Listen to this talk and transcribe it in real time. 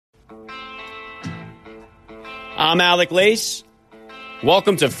I'm Alec Lace.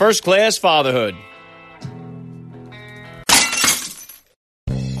 Welcome to First Class Fatherhood.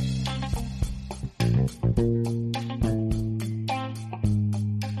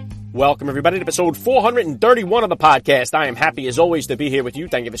 Welcome, everybody, to episode 431 of the podcast. I am happy, as always, to be here with you.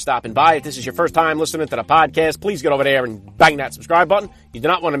 Thank you for stopping by. If this is your first time listening to the podcast, please get over there and bang that subscribe button. You do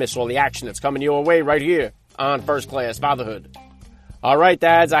not want to miss all the action that's coming your way right here on First Class Fatherhood. All right,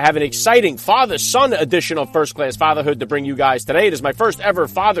 dads, I have an exciting father-son edition of First Class Fatherhood to bring you guys today. It is my first ever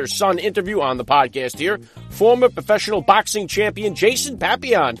father-son interview on the podcast here. Former professional boxing champion Jason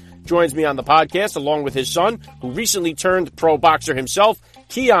Papillon joins me on the podcast, along with his son, who recently turned pro boxer himself,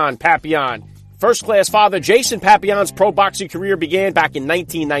 Keon Papillon. First-class father Jason Papillon's pro boxing career began back in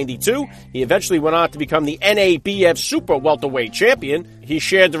 1992. He eventually went on to become the NABF Super Welterweight Champion. He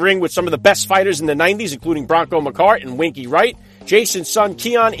shared the ring with some of the best fighters in the 90s, including Bronco McCart and Winky Wright. Jason's son,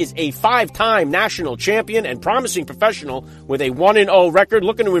 Keon, is a 5-time national champion and promising professional with a 1-0 record,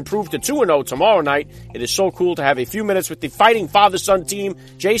 looking to improve to 2-0 tomorrow night. It is so cool to have a few minutes with the fighting father-son team.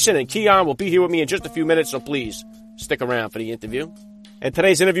 Jason and Keon will be here with me in just a few minutes, so please stick around for the interview. And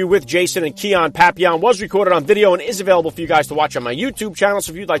today's interview with Jason and Keon Papillon was recorded on video and is available for you guys to watch on my YouTube channel.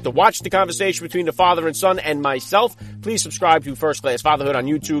 So if you'd like to watch the conversation between the father and son and myself, please subscribe to First Class Fatherhood on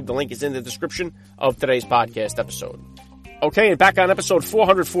YouTube. The link is in the description of today's podcast episode. Okay, and back on episode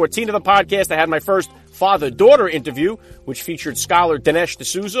 414 of the podcast, I had my first father-daughter interview, which featured scholar Dinesh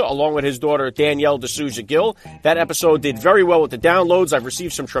D'Souza, along with his daughter Danielle D'Souza Gill. That episode did very well with the downloads. I've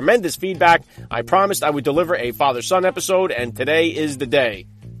received some tremendous feedback. I promised I would deliver a father-son episode, and today is the day.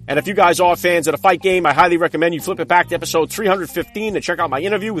 And if you guys are fans of the fight game, I highly recommend you flip it back to episode 315 to check out my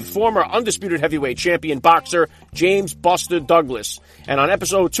interview with former undisputed heavyweight champion boxer James Buster Douglas. And on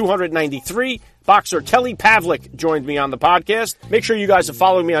episode 293, boxer Kelly Pavlik joined me on the podcast. Make sure you guys are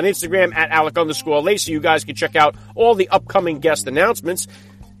following me on Instagram at Alec_Lace so you guys can check out all the upcoming guest announcements.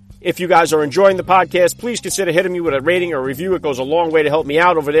 If you guys are enjoying the podcast, please consider hitting me with a rating or a review. It goes a long way to help me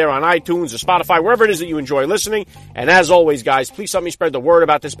out over there on iTunes or Spotify, wherever it is that you enjoy listening. And as always, guys, please help me spread the word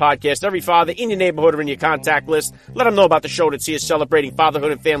about this podcast. Every father in your neighborhood or in your contact list, let them know about the show that sees us celebrating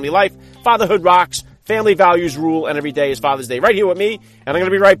fatherhood and family life. Fatherhood rocks, family values rule, and every day is Father's Day right here with me. And I'm going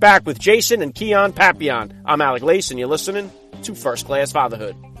to be right back with Jason and Keon Papillon. I'm Alec Lace, and you're listening to First Class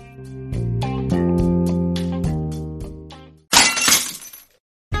Fatherhood.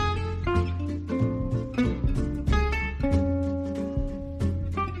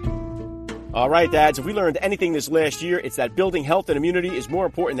 All right, dads, if we learned anything this last year, it's that building health and immunity is more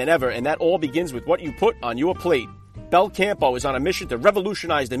important than ever, and that all begins with what you put on your plate. Belcampo is on a mission to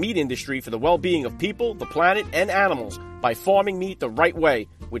revolutionize the meat industry for the well-being of people, the planet, and animals by farming meat the right way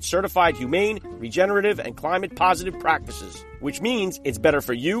with certified humane, regenerative, and climate-positive practices, which means it's better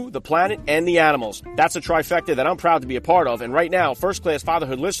for you, the planet, and the animals. That's a trifecta that I'm proud to be a part of, and right now, First Class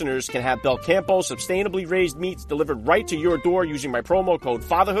Fatherhood listeners can have Belcampo sustainably raised meats delivered right to your door using my promo code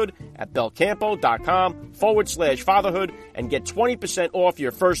FATHERHOOD at belcampo.com/fatherhood and get 20% off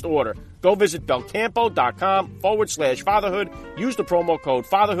your first order. Go visit belcampo.com/fatherhood, use the promo code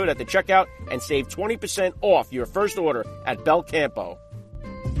FATHERHOOD at the checkout, and save 20% off your first order at Belcampo.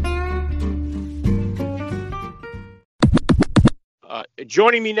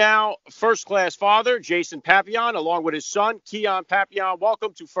 Joining me now, first-class father Jason Papillon, along with his son, Keon Papillon.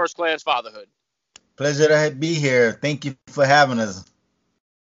 Welcome to First Class Fatherhood. Pleasure to be here. Thank you for having us.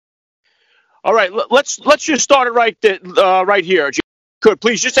 All right, let's just start it right here. Could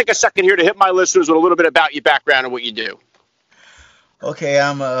please just take a second here to hit my listeners with a little bit about your background and what you do. Okay,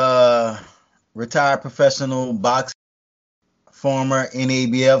 I'm a retired professional boxer, former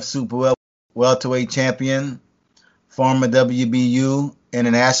NABF Super Welterweight Champion, former WBU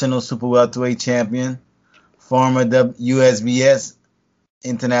International Super Welterweight Champion, former USBS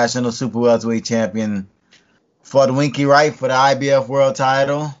International Super Welterweight Champion. Fought Winky Wright for the IBF World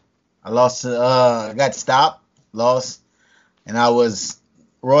Title. I lost, got stopped, lost, and I was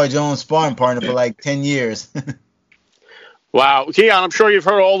Roy Jones' sparring partner for like 10 years. Wow. Keon, I'm sure you've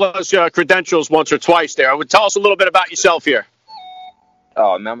heard all those credentials once or twice there. Tell us a little bit about yourself here.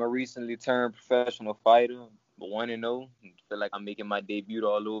 Oh, man, I'm a recently turned professional fighter, 1-0. Feel like I'm making my debut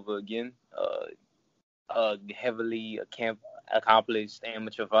all over again. Heavily accomplished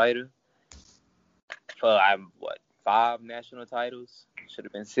amateur fighter. I'm 5 national titles. Should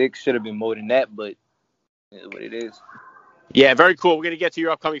have been 6. Should have been more than that, but it is what it is. Yeah, very cool. We're going to get to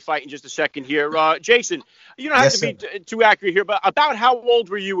your upcoming fight in just a second here. Jason, you don't have to be too accurate here, but about how old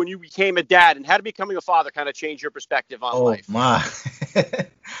were you when you became a dad, and how did becoming a father kind of change your perspective on life? Oh, my.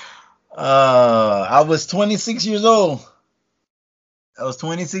 I was 26 years old. I was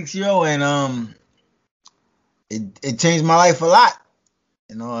 26 years old, and it changed my life a lot.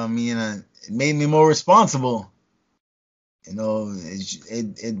 It made me more responsible.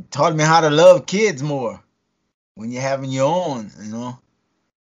 It taught me how to love kids more when you're having your own.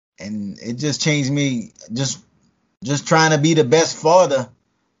 And it just changed me. Just trying to be the best father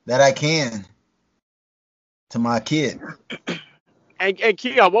that I can to my kid. And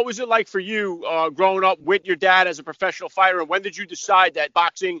Keon, what was it like for you growing up with your dad as a professional fighter? And when did you decide that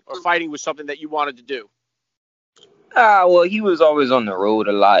boxing or fighting was something that you wanted to do? Well, he was always on the road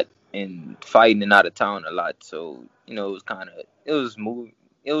a lot and fighting and out of town a lot. So, it was alright.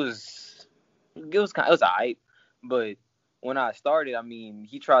 But when I started,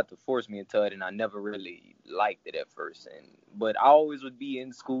 he tried to force me into it, and I never really liked it at first. But I always would be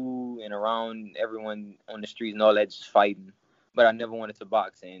in school and around everyone on the streets and all that, just fighting. But I never wanted to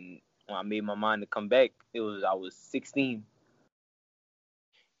box. And when I made my mind to come back, I was 16.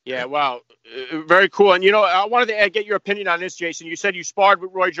 Yeah, wow. Very cool. And, I wanted to get your opinion on this, Jason. You said you sparred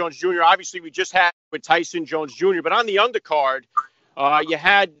with Roy Jones Jr. Obviously, we just had with Tyson Jones Jr. But on the undercard, you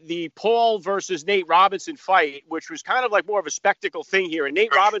had the Paul versus Nate Robinson fight, which was kind of like more of a spectacle thing here. And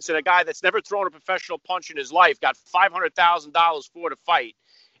Nate Robinson, a guy that's never thrown a professional punch in his life, got $500,000 for the fight.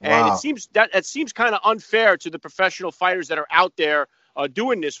 And Wow. it seems kind of unfair to the professional fighters that are out there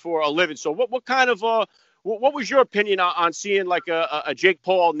doing this for a living. So what kind of what was your opinion on seeing like a Jake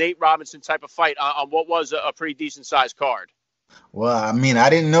Paul, Nate Robinson type of fight on what was a pretty decent sized card? Well, I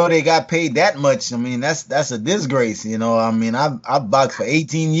didn't know they got paid that much. That's a disgrace. I've boxed for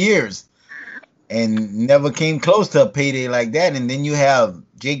 18 years and never came close to a payday like that. And then you have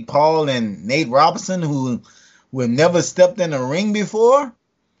Jake Paul and Nate Robinson who have never stepped in a ring before.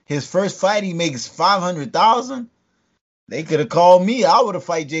 His first fight, he makes $500,000. They could have called me. I would have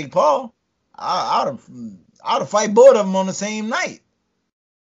fight Jake Paul. I'd have fight both of them on the same night.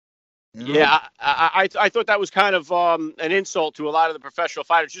 Yeah, I thought that was kind of an insult to a lot of the professional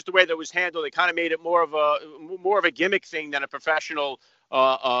fighters. Just the way that was handled, it kind of made it more of a gimmick thing than a professional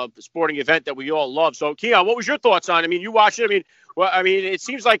sporting event that we all love. So, Keon, what was your thoughts on it? You watched it. It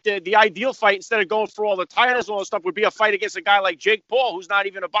seems like the ideal fight, instead of going for all the titles and all that stuff, would be a fight against a guy like Jake Paul, who's not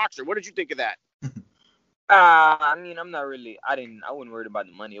even a boxer. What did you think of that? I'm not really. I wasn't worried about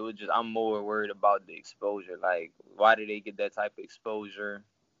the money. It was just I'm more worried about the exposure. Like, why did they get that type of exposure?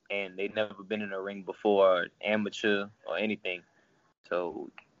 And they've never been in a ring before, amateur or anything. So,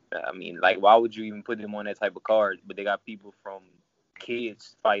 why would you even put them on that type of card? But they got people from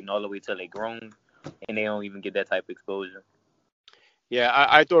kids fighting all the way till they grown, and they don't even get that type of exposure. Yeah,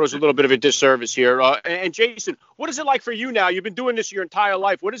 I thought it was a little bit of a disservice here. And Jason, what is it like for you now? You've been doing this your entire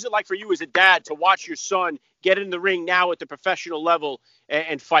life. What is it like for you as a dad to watch your son get in the ring now at the professional level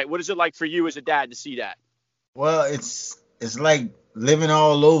and fight? What is it like for you as a dad to see that? Well, it's like living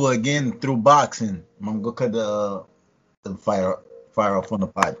all over again through boxing. I'm gonna go cut the fire off on the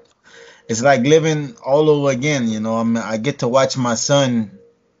pot. It's like living all over again. I get to watch my son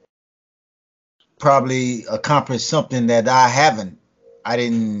probably accomplish something that I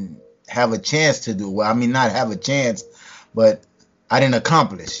didn't have a chance to do. Well, not have a chance, but I didn't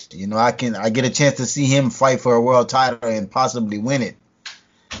accomplish. I get a chance to see him fight for a world title and possibly win it.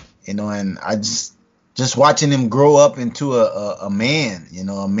 And I just watching him grow up into a man,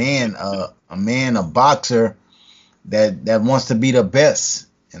 a boxer that wants to be the best,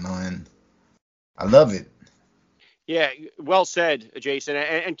 and I love it. Yeah, well said, Jason.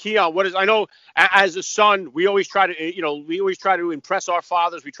 And Keon, I know as a son, we always try to impress our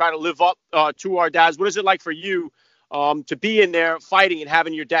fathers. We try to live up to our dads. What is it like for you to be in there fighting and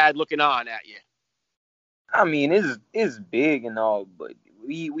having your dad looking on at you? It's big and all, but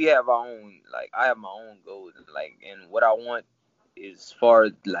we have our own, I have my own goals, and what I want is far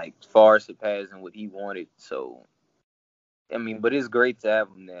surpassing what he wanted. So, but it's great to have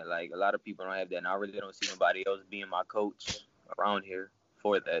him there. A lot of people don't have that, and I really don't see nobody else being my coach around here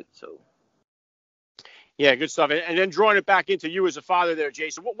for that. So, yeah, good stuff. And then drawing it back into you as a father there,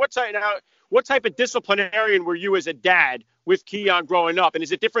 Jason, what type of disciplinarian were you as a dad with Keon growing up? And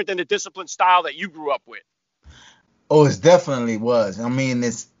is it different than the discipline style that you grew up with? Oh, it definitely was.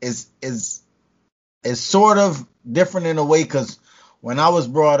 It's sort of different in a way, because when I was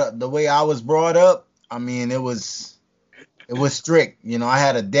brought up, the way I was brought up, it was strict. I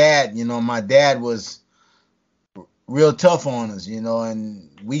had a dad. My dad was real tough on us. And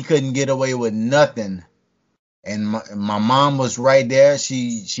we couldn't get away with nothing. And my mom was right there.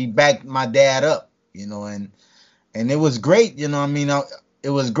 She backed my dad up. And it was great. It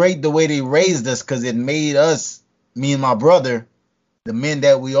was great the way they raised us, because it made us, me and my brother, the men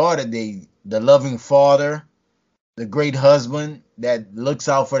that we are today, the loving father, the great husband that looks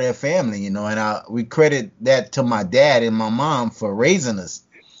out for their family, and we credit that to my dad and my mom for raising us.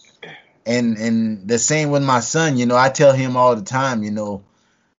 And the same with my son, I tell him all the time,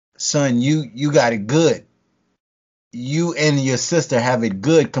 son, you got it good. You and your sister have it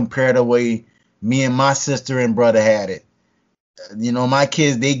good compared to the way me and my sister and brother had it. My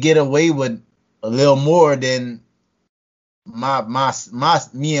kids, they get away with a little more than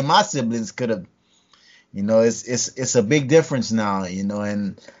me and my siblings could have. It's a big difference now,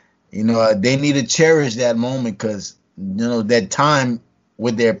 and they need to cherish that moment, because that time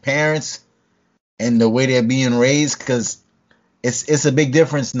with their parents and the way they're being raised, because it's a big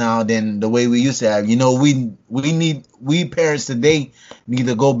difference now than the way we used to have. We parents today need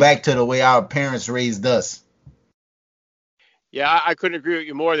to go back to the way our parents raised us. Yeah, I couldn't agree with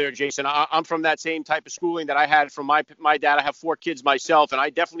you more there, Jason. I'm from that same type of schooling that I had from my dad. I have 4 kids myself, and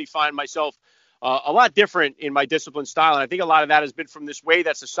I definitely find myself a lot different in my discipline style. And I think a lot of that has been from this way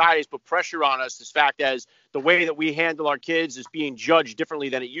that society has put pressure on us, this fact as the way that we handle our kids is being judged differently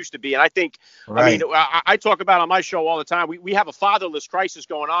than it used to be. And I think, right. I talk about on my show all the time, we have a fatherless crisis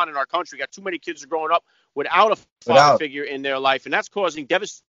going on in our country. We got too many kids are growing up without a father figure in their life, and that's causing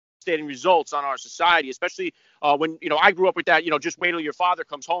devastating results on our society, especially when, I grew up with that, just wait till your father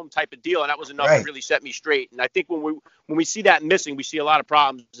comes home type of deal. And that was enough to really set me straight. And I think when we see that missing, we see a lot of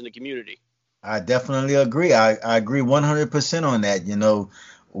problems in the community. I definitely agree. I agree 100% on that.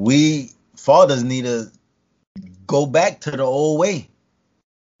 We fathers need to go back to the old way.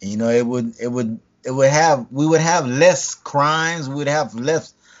 We would have less crimes. We would have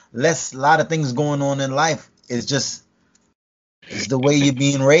less lot of things going on in life. It's the way you're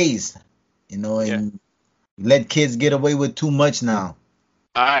being raised, and let kids get away with too much now.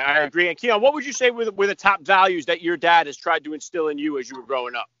 I agree. And Keon, what would you say were the top values that your dad has tried to instill in you as you were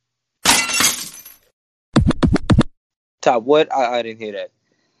growing up? Top what? I didn't hear that.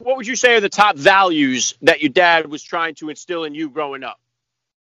 What would you say are the top values that your dad was trying to instill in you growing up?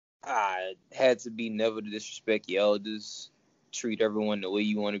 I had to be never to disrespect your elders, treat everyone the way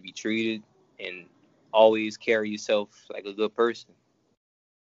you want to be treated, and always carry yourself like a good person.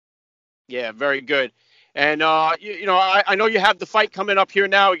 Yeah, very good. And, I know you have the fight coming up here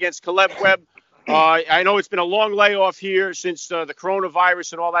now against Caleb Webb. I know it's been a long layoff here since the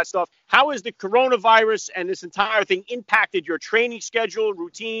coronavirus and all that stuff. How has the coronavirus and this entire thing impacted your training schedule,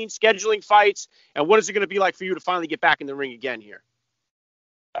 routine, scheduling fights, and what is it going to be like for you to finally get back in the ring again here?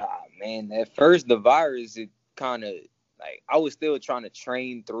 Man, at first the virus, it kind of, I was still trying to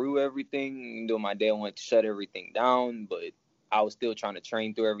train through everything, even though my dad wanted to shut everything down, but I was still trying to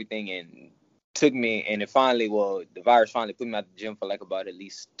train through everything, and took me, and the virus finally put me out the gym for about at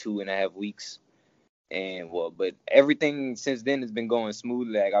least 2.5 weeks. And but everything since then has been going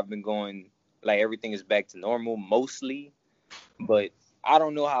smoothly. I've been going, everything is back to normal mostly. But I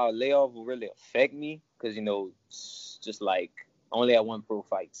don't know how a layoff will really affect me, because, it's just only at one pro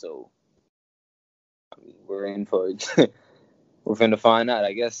fight. So we're in for it. We're finna find out,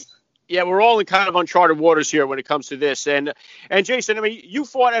 I guess. Yeah, we're all in kind of uncharted waters here when it comes to this. And Jason, you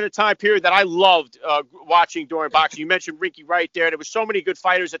fought at a time period that I loved watching during boxing. You mentioned Rinky Wright there. There were so many good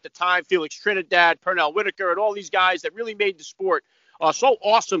fighters at the time, Felix Trinidad, Pernell Whitaker, and all these guys that really made the sport so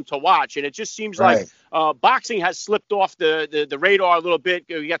awesome to watch. And it just seems like boxing has slipped off the radar a little bit.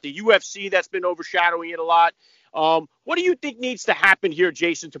 You got the UFC that's been overshadowing it a lot. What do you think needs to happen here,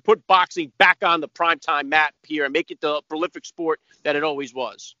 Jason, to put boxing back on the primetime map here and make it the prolific sport that it always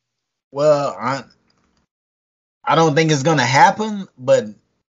was? Well, I don't think it's gonna happen, but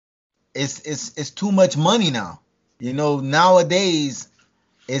it's too much money now. Nowadays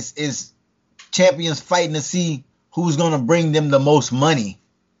it's champions fighting to see who's gonna bring them the most money.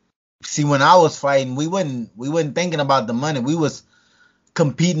 See, when I was fighting, we wasn't thinking about the money. We was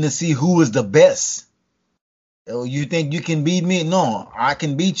competing to see who was the best. You think you can beat me? No, I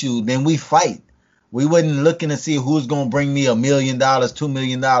can beat you. Then we fight. We wasn't looking to see who's going to bring me $1 million, $2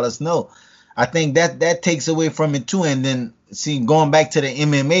 million. No, I think that takes away from it too. And then going back to the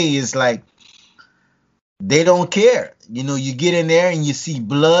MMA, is they don't care. You get in there and you see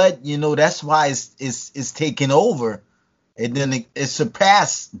blood. That's why it's taking over. And then it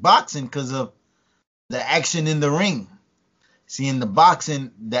surpassed boxing because of the action in the ring. See, in the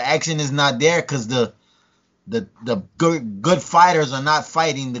boxing, the action is not there because the good fighters are not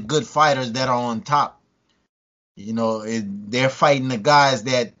fighting the good fighters that are on top. They're fighting the guys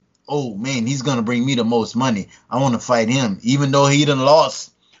that, oh man, he's gonna bring me the most money. I want to fight him, even though he done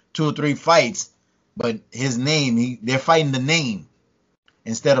lost 2 or 3 fights. But his name, they're fighting the name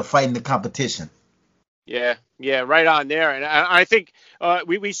instead of fighting the competition. Yeah, right on there. And I think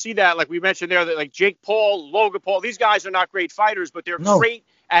we see that, like we mentioned there, that like Jake Paul, Logan Paul, these guys are not great fighters, but they're No, great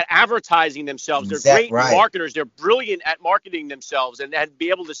at advertising themselves. They're exact great right. marketers. They're brilliant at marketing themselves and be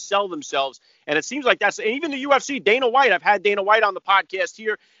able to sell themselves. And it seems like that's, and even the UFC, Dana White, I've had Dana White on the podcast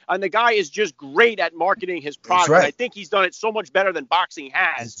here, and the guy is just great at marketing his product. That's right. And I think he's done it so much better than boxing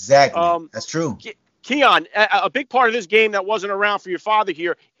has. Exactly. That's true. Keon, a big part of this game that wasn't around for your father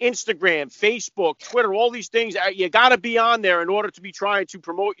here, Instagram, Facebook, Twitter, all these things, you got to be on there in order to be trying to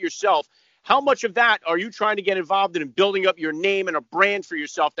promote yourself. How much of that are you trying to get involved in building up your name and a brand for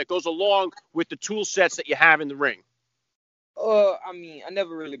yourself that goes along with the tool sets that you have in the ring? I mean, I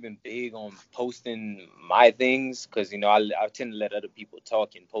never really been big on posting my things because, I tend to let other people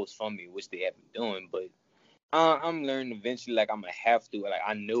talk and post for me, which they have been doing, but I'm learning eventually, like I'm gonna have to, like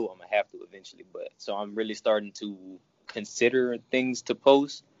I know I'm gonna have to eventually, but so I'm really starting to consider things to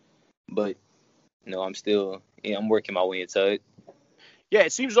post, but I'm working my way into it. Yeah,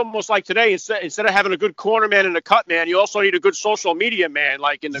 it seems almost like today, instead of having a good corner man and a cut man, you also need a good social media man,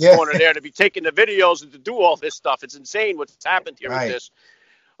 like in the corner there, to be taking the videos and to do all this stuff. It's insane what's happened here with this.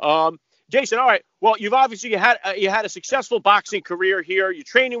 Jason, all right. Well, you've obviously had a successful boxing career here. You're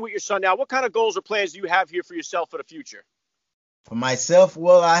training with your son now. What kind of goals or plans do you have here for yourself for the future? For myself,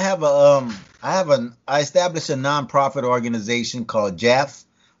 well, I established a nonprofit organization called JAF,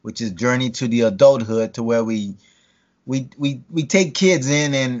 which is Journey to the Adulthood, to where we take kids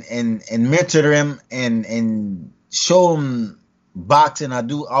in and mentor them and show them boxing. I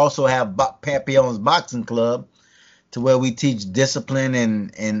do also have Papillon's Boxing Club, to where we teach discipline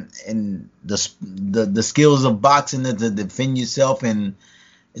and the skills of boxing to defend yourself and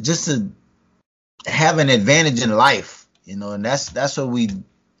just to have an advantage in life, and that's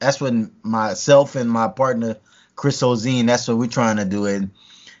what myself and my partner Chris Ozine, that's what we're trying to do.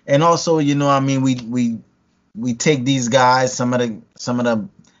 And also, we take these guys, some of the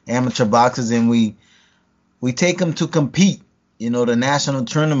amateur boxers, and we take them to compete. The national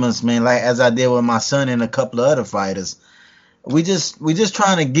tournaments, man, like as I did with my son and a couple of other fighters. We just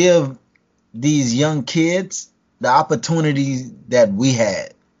trying to give these young kids the opportunities that we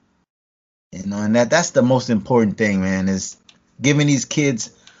had. And that's the most important thing, man, is giving these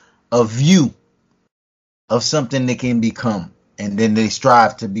kids a view of something they can become, and then they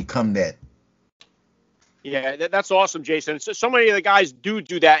strive to become that. Yeah, that's awesome, Jason. So many of the guys do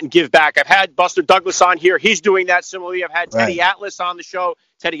that and give back. I've had Buster Douglas on here. He's doing that similarly. I've had Teddy Atlas on the show.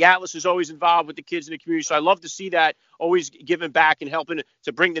 Teddy Atlas is always involved with the kids in the community. So I love to see that, always giving back and helping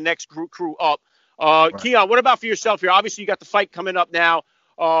to bring the next crew up. Keon, what about for yourself here? Obviously, you got the fight coming up now.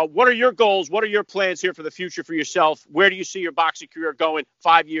 What are your goals? What are your plans here for the future for yourself? Where do you see your boxing career going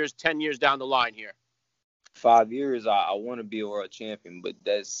 5 years, 10 years down the line here? 5 years, I want to be a world champion, but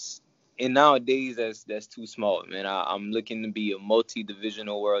and nowadays, that's too small, man. I'm looking to be a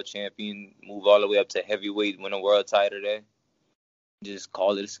multi-divisional world champion, move all the way up to heavyweight, win a world title there. Just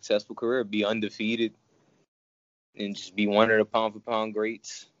call it a successful career, be undefeated, and just be one of the pound-for-pound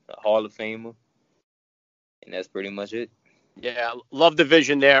greats, a Hall of Famer. And that's pretty much it. Yeah, love the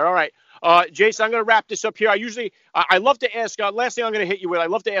vision there. All right. Jason, I'm going to wrap this up here. I love to ask, last thing I'm going to hit you with, I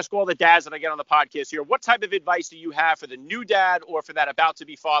love to ask all the dads that I get on the podcast here, what type of advice do you have for the new dad or for that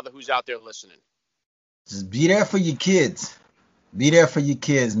about-to-be father who's out there listening? Just be there for your kids. Be there for your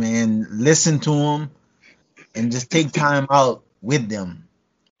kids, man. Listen to them and just take time out with them.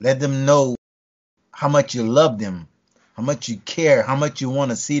 Let them know how much you love them, how much you care, how much you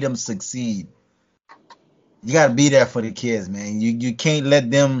want to see them succeed. You got to be there for the kids, man. You can't let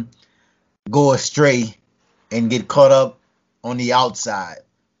them go astray and get caught up on the outside.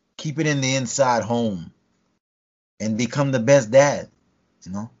 Keep it in the inside home and become the best dad,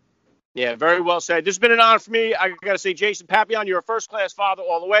 Yeah, very well said. This has been an honor for me. I got to say, Jason Papillon, you're a first-class father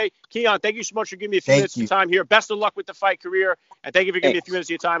all the way. Keon, thank you so much for giving me a few minutes of your time here. Best of luck with the fight career, and thank you for giving me a few minutes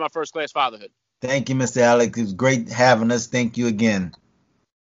of your time on First-Class Fatherhood. Thank you, Mr. Alec. It was great having us. Thank you again.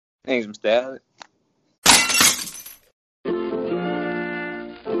 Thanks, Mr. Alec.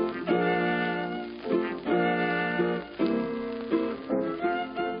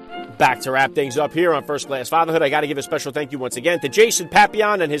 Back to wrap things up here on First Class Fatherhood. I got to give a special thank you once again to Jason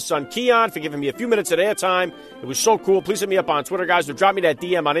Papillon and his son Keon for giving me a few minutes of their time. It was so cool. Please hit me up on Twitter, guys, or drop me that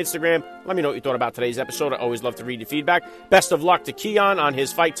DM on Instagram. Let me know what you thought about today's episode. I always love to read your feedback. Best of luck to Keon on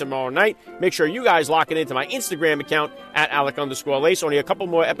his fight tomorrow night. Make sure you guys lock it into my Instagram account at Alec_Lace. Only a couple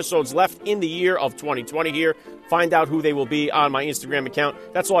more episodes left in the year of 2020 here. Find out who they will be on my Instagram account.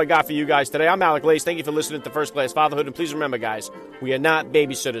 That's all I got for you guys today. I'm Alec Lace. Thank you for listening to First Class Fatherhood. And please remember, guys, we are not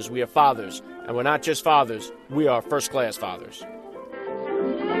babysitters. We are fathers. And we're not just fathers. We are first-class fathers.